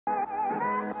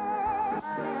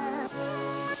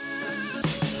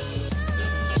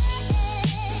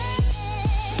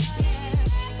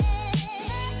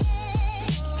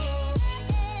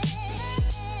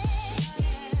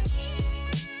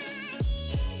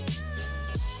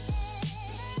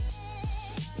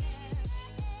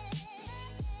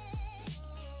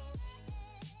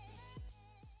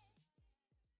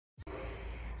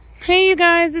Hey you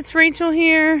guys, it's Rachel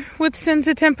here with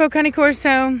Senza Cane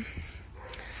Corso.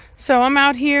 So I'm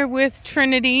out here with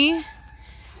Trinity,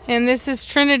 and this is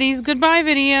Trinity's goodbye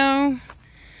video.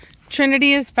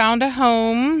 Trinity has found a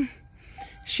home.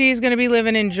 She's going to be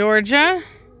living in Georgia,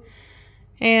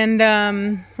 and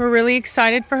we're really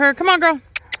excited for her. Come on, girl.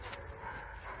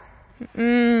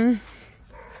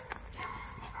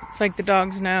 It's like the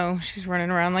dogs know. She's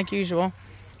running around like usual.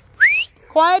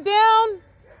 Quiet down.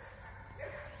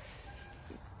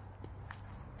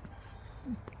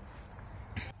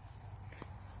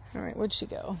 All right, where'd she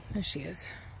go? There she is.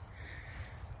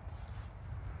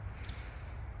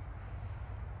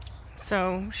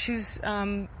 So she's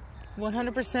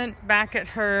 100% back at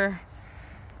her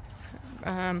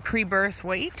pre-birth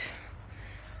weight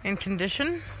and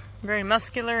condition. Very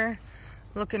muscular,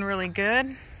 looking really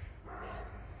good.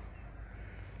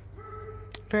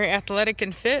 Very athletic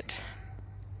and fit.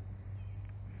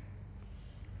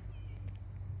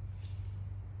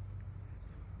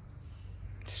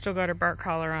 Still got her bark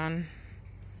collar on.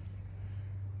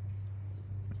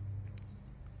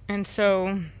 And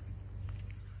so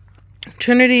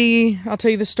Trinity, I'll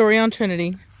tell you the story on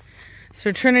Trinity.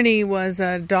 So Trinity was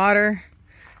a daughter.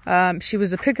 She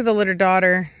was a pick of the litter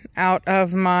daughter out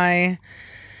of my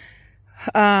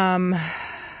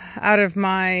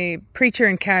Preacher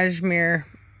and Cashmere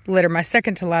litter, my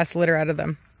second to last litter out of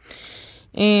them.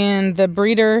 And the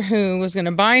breeder who was going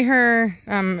to buy her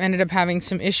ended up having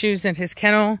some issues in his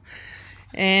kennel,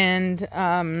 and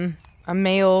a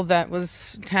male that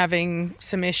was having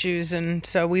some issues. And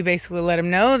so we basically let him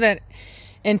know that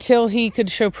until he could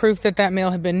show proof that that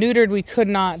male had been neutered, we could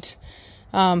not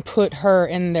put her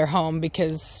in their home,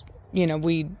 because, you know,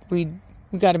 we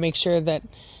got to make sure that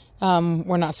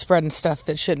we're not spreading stuff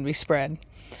that shouldn't be spread.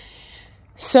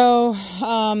 So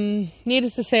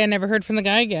needless to say, I never heard from the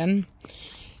guy again.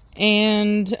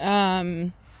 And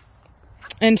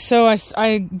so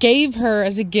I gave her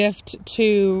as a gift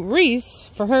to Reese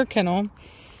for her kennel,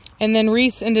 and then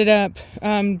Reese ended up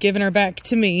giving her back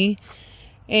to me,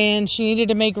 and she needed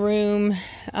to make room,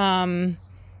 and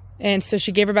so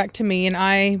she gave her back to me, and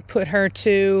I put her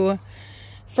to,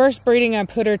 first breeding, I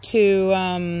put her to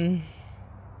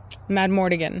Mad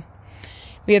Mortigan.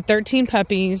 We had 13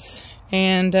 puppies,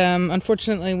 and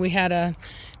unfortunately we had a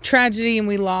tragedy, and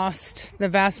we lost the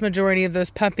vast majority of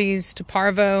those puppies to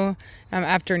parvo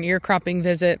after an ear cropping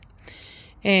visit.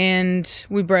 And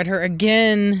we bred her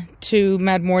again to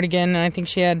Mad Mortigan, and I think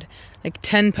she had like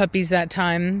 10 puppies that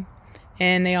time,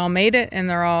 and they all made it, and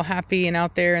they're all happy and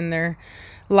out there in their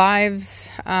lives.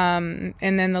 And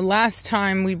then the last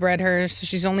time we bred her, so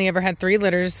she's only ever had 3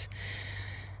 litters,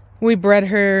 we bred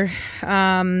her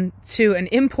to an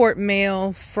import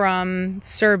male from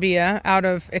Serbia out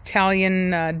of Italian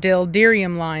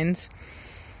Dildirium lines,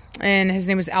 and his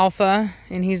name is Alpha,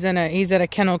 and he's at a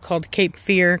kennel called Cape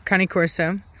Fear Cane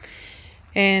Corso.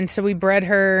 And so we bred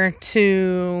her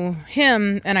to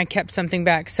him, and I kept something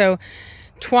back. So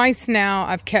twice now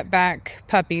I've kept back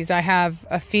puppies. I have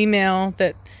a female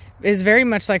that is very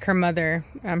much like her mother.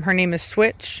 Her name is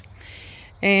Switch.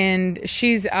 And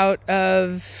she's out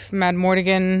of Mad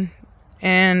Mortigan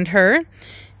and her.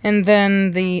 And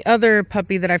then the other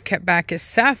puppy that I've kept back is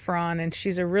Saffron, and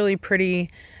she's a really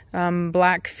pretty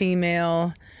black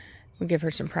female. We'll give her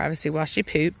some privacy while she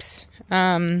poops.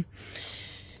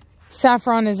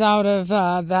 Saffron is out of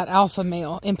that alpha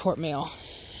male, import male.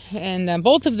 And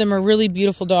both of them are really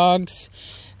beautiful dogs.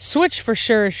 Switch for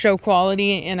sure is show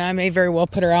quality, and I may very well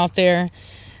put her out there.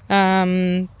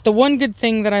 The one good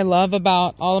thing that I love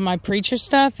about all of my Preacher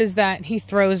stuff is that he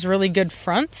throws really good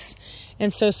fronts.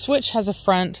 And so Switch has a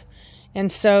front,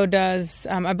 and so does,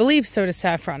 I believe so does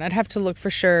Saffron. I'd have to look for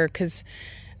sure, but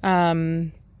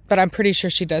I'm pretty sure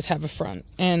she does have a front.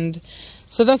 And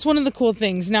so that's one of the cool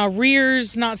things. Now,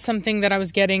 rears, not something that I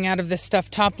was getting out of this stuff.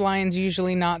 Top lines,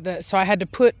 usually not. So I had to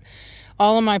put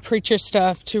all of my Preacher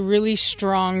stuff to really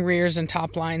strong rears and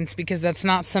top lines, because that's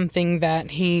not something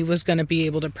that he was going to be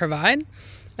able to provide,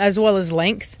 as well as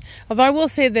length. Although I will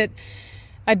say that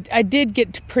I did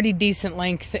get pretty decent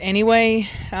length anyway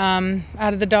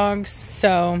out of the dogs.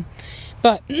 So,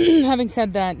 but having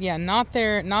said that, yeah, not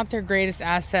their greatest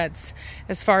assets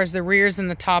as far as the rears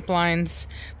and the top lines,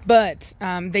 but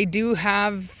they do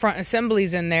have front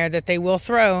assemblies in there that they will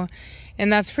throw.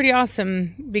 And that's pretty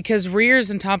awesome, because rears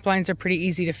and top lines are pretty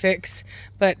easy to fix,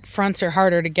 but fronts are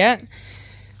harder to get.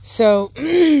 So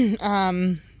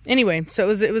anyway, so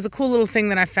it was a cool little thing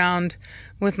that I found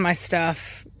with my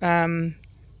stuff that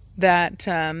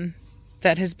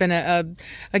has been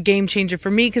a game changer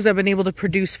for me, because I've been able to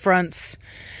produce fronts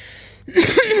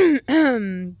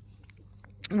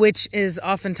which is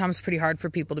oftentimes pretty hard for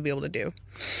people to be able to do.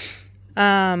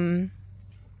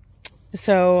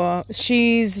 So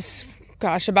she's,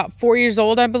 gosh, about 4 years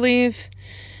old, I believe.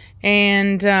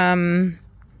 And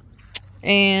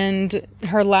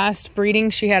her last breeding,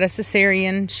 she had a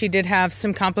cesarean. She did have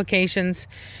some complications.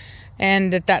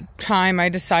 And at that time, I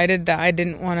decided that I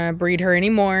didn't want to breed her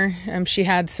anymore. She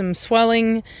had some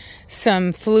swelling,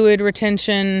 some fluid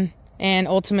retention, and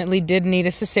ultimately did need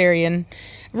a cesarean.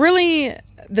 Really,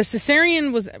 the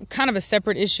cesarean was kind of a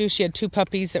separate issue. She had 2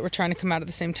 puppies that were trying to come out at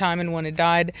the same time, and one had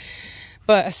died.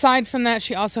 But aside from that,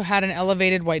 she also had an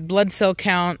elevated white blood cell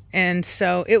count. And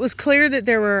so it was clear that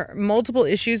there were multiple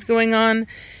issues going on.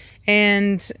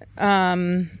 And,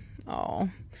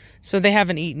 so they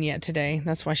haven't eaten yet today.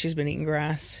 That's why she's been eating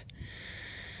grass.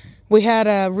 We had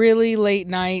a really late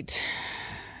night.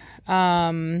 We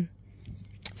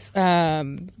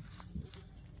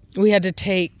had to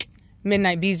take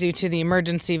Midnight Bizu to the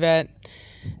emergency vet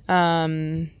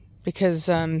because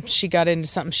she got into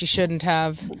something she shouldn't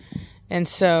have. And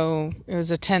so it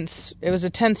was a tense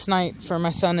night for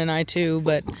my son and I too,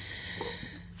 but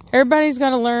everybody's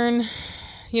got to learn,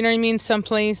 you know what I mean,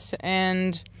 someplace.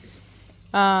 And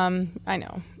I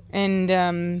know, and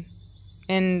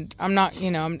I'm not,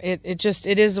 you know, it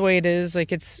is the way it is.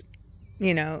 Like, it's,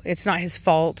 you know, it's not his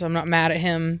fault. I'm not mad at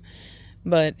him,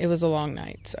 but it was a long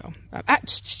night. So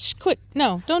quit.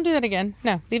 No, don't do that again.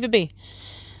 No, leave it be.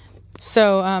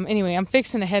 So anyway, I'm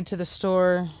fixing to head to the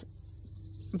store.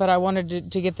 But I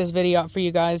wanted to get this video out for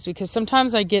you guys because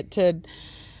sometimes I get to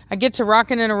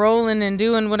rocking and rolling and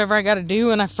doing whatever I got to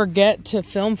do, and I forget to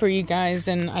film for you guys.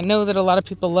 And I know that a lot of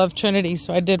people love Trinity,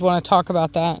 so I did want to talk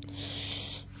about that.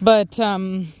 But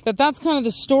that's kind of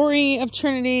the story of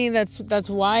Trinity. That's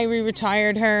why we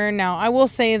retired her. Now, I will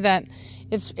say that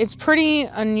it's pretty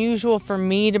unusual for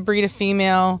me to breed a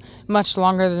female much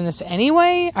longer than this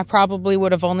anyway. I probably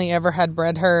would have only ever had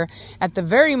bred her at the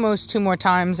very most 2 more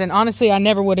times. And honestly, I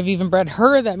never would have even bred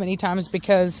her that many times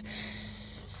because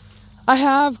I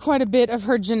have quite a bit of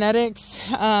her genetics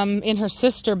in her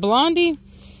sister Blondie.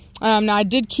 Now, I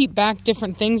did keep back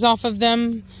different things off of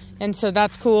them, and so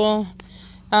that's cool.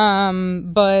 So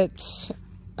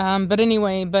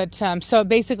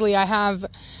basically I have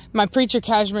my Preacher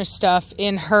Cashmere stuff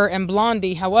in her and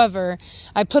Blondie. However,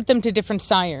 I put them to different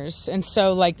sires. And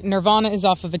so, like, Nirvana is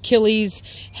off of Achilles.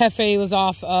 Hefe was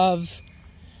off of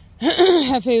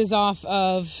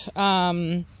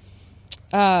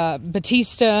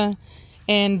Batista.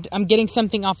 And I'm getting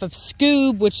something off of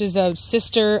Scoob, which is a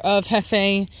sister of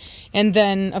Hefe. And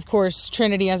then, of course,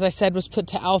 Trinity, as I said, was put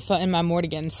to Alpha in my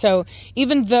Mortigan. So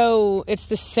even though it's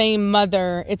the same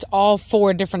mother, it's all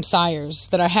 4 different sires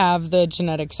that I have the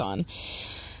genetics on.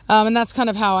 And that's kind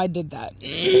of how I did that.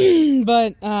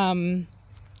 But,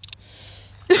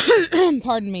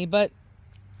 pardon me, but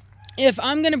if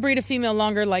I'm going to breed a female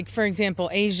longer, like, for example,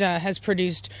 Asia has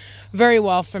produced very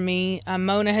well for me.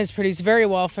 Mona has produced very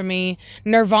well for me.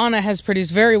 Nirvana has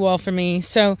produced very well for me.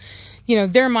 So, you know,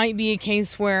 there might be a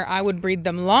case where I would breed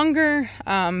them longer,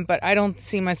 but I don't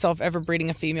see myself ever breeding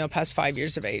a female past 5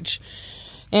 years of age.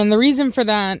 And the reason for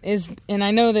that is, and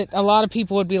I know that a lot of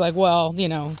people would be like, well, you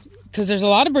know, because there's a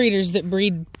lot of breeders that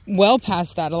breed well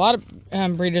past that. A lot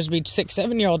of breeders breed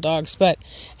 6-7-year-old dogs, but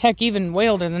heck, even way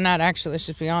older than that, actually, let's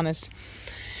just be honest.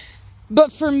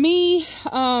 But for me,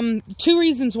 2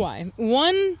 reasons why.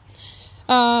 One,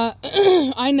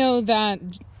 I know that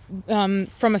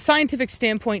from a scientific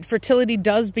standpoint, fertility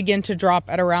does begin to drop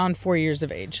at around 4 years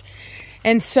of age.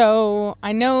 And so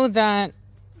I know that,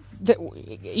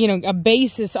 you know, a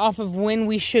basis off of when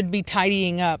we should be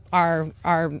tidying up our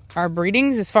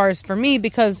breedings, as far as for me,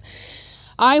 because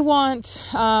I want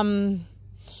to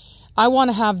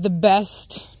have the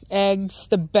best eggs,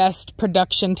 the best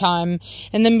production time,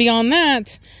 and then beyond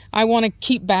that, I want to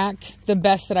keep back the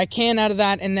best that I can out of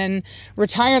that, and then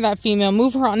retire that female,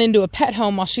 move her on into a pet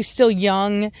home while she's still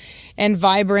young and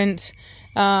vibrant,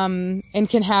 and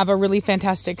can have a really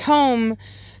fantastic home,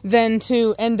 than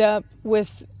to end up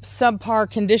with subpar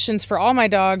conditions for all my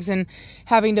dogs and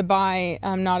having to buy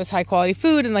not as high quality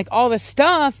food and like all this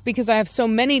stuff because I have so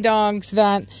many dogs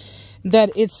that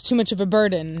it's too much of a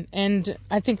burden. And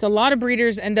I think a lot of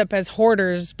breeders end up as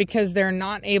hoarders because they're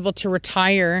not able to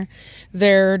retire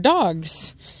their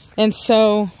dogs. And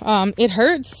so it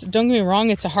hurts. Don't get me wrong,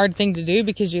 it's a hard thing to do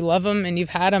because you love them and you've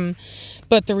had them.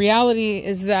 But the reality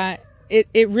is that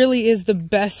it really is the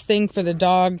best thing for the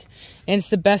dog, and it's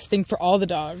the best thing for all the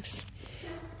dogs.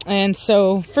 And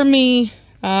so for me,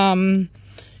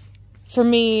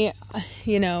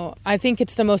 you know, I think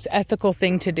it's the most ethical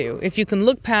thing to do. If you can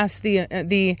look past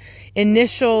the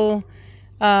initial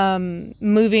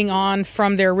moving on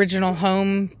from their original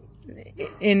home,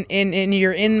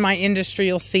 you're in my industry,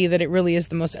 you'll see that it really is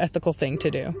the most ethical thing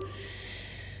to do.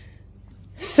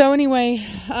 So anyway,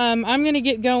 I'm going to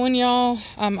get going, y'all.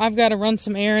 I've got to run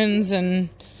some errands, and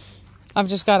I've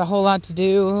just got a whole lot to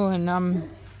do, and I'm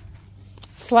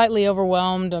slightly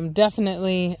overwhelmed. I'm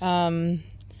definitely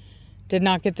did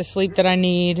not get the sleep that I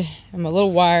need. I'm a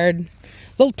little wired, a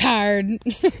little tired.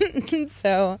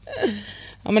 So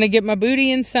I'm going to get my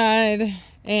booty inside,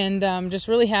 and I'm just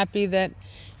really happy that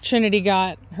Trinity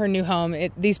got her new home.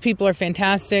 These people are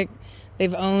fantastic.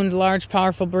 They've owned large,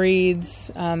 powerful breeds.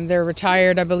 They're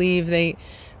retired, I believe.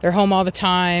 They're home all the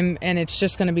time, and it's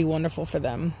just going to be wonderful for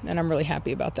them, and I'm really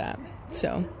happy about that.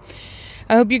 So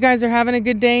I hope you guys are having a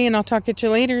good day, and I'll talk at you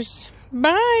later.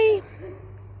 Bye!